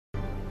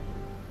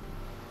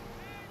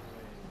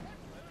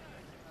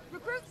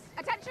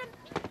Attention!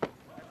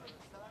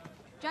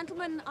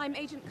 Gentlemen, I'm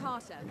Agent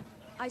Carter.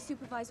 I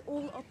supervise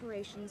all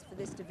operations for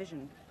this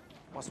division.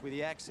 What's with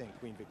the accent,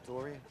 Queen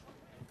Victoria?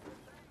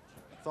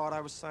 Thought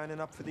I was signing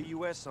up for the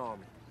U.S.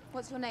 Army.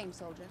 What's your name,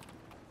 soldier?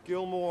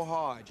 Gilmore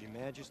Hodge, Your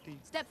Majesty.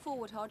 Step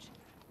forward, Hodge.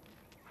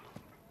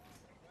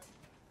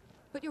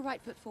 Put your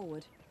right foot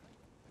forward.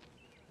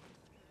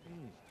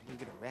 You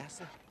get a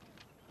wrestle?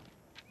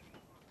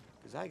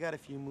 Because I got a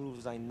few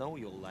moves I know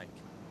you'll like.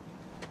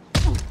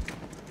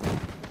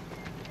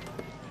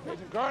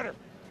 Agent Carter,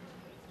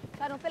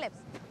 Colonel Phillips.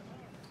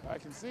 I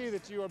can see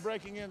that you are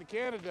breaking in the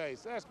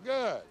candidates. That's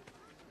good.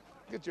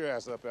 Get your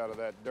ass up out of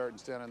that dirt and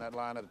stand in that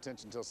line at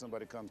attention until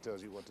somebody comes and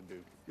tells you what to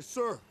do. Yes,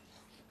 sir.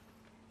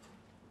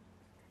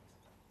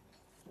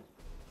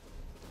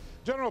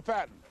 General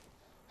Patton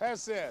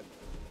has said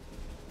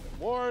that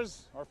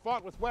wars are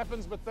fought with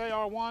weapons, but they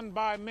are won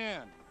by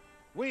men.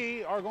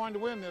 We are going to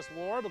win this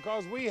war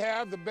because we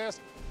have the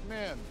best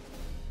men.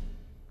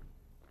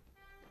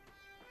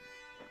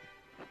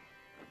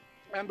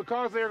 And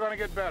because they are going to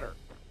get better.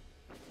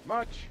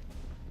 Much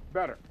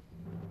better.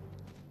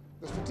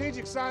 The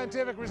Strategic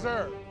Scientific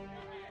Reserve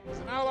is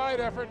an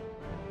allied effort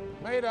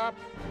made up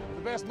of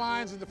the best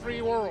minds in the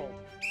free world.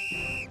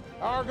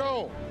 Our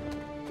goal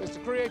is to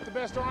create the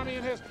best army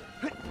in history.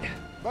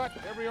 But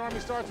every army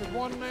starts with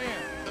one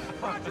man.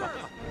 Roger!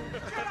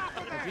 Get off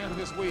of there! At the end of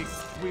this week,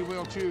 we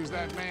will choose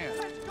that man.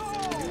 Let's go!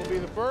 He will be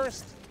the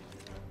first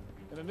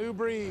in a new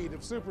breed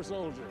of super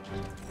soldiers.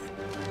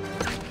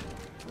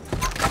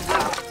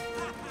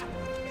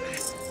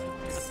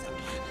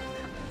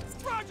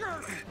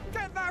 Roger!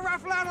 Get that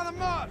rifle out of the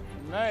mud!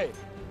 And they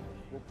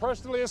will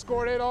personally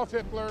escort Adolf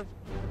Hitler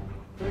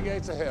to the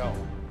gates of hell.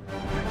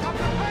 Up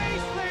the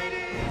pace,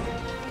 ladies!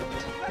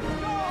 Let's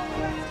go!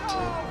 Let's go!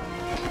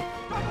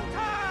 Double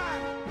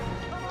time!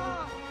 Come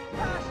on!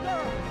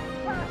 Faster!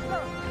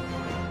 Faster!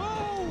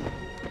 Move!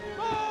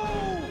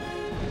 Move!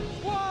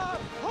 Squad,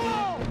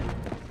 hold!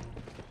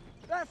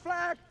 That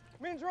flag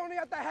means we're only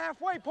at the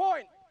halfway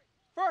point.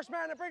 First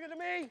man to bring it to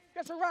me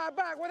gets a ride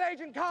back with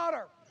Agent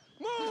Carter.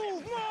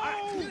 Move!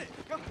 Move!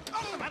 Come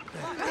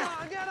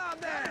on, get up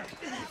there!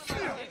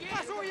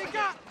 That's all you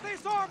got!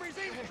 This army's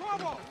in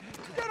trouble!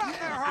 Get up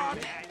there,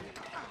 Hodge!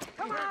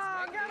 Come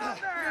on, get up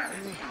there!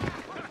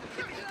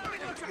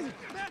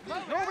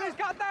 Nobody's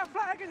got that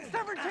flag in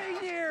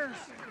 17 years!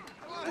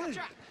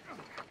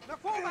 Now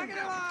fall back in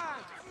the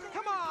line!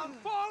 Come on,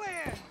 fall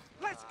in!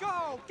 Let's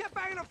go! Get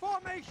back into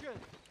formation!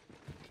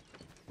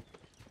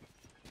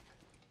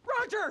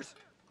 Rogers!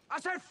 I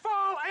said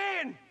fall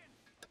in!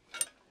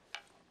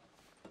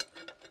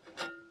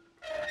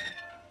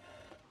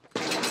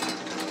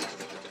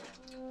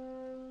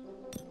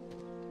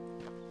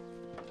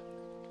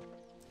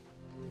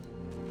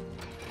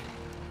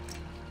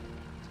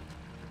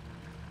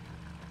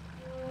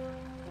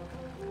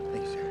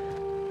 Thank you, sir.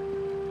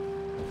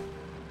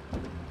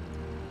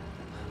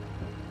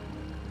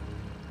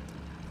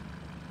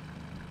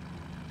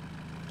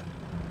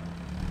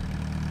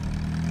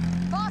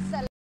 Boss,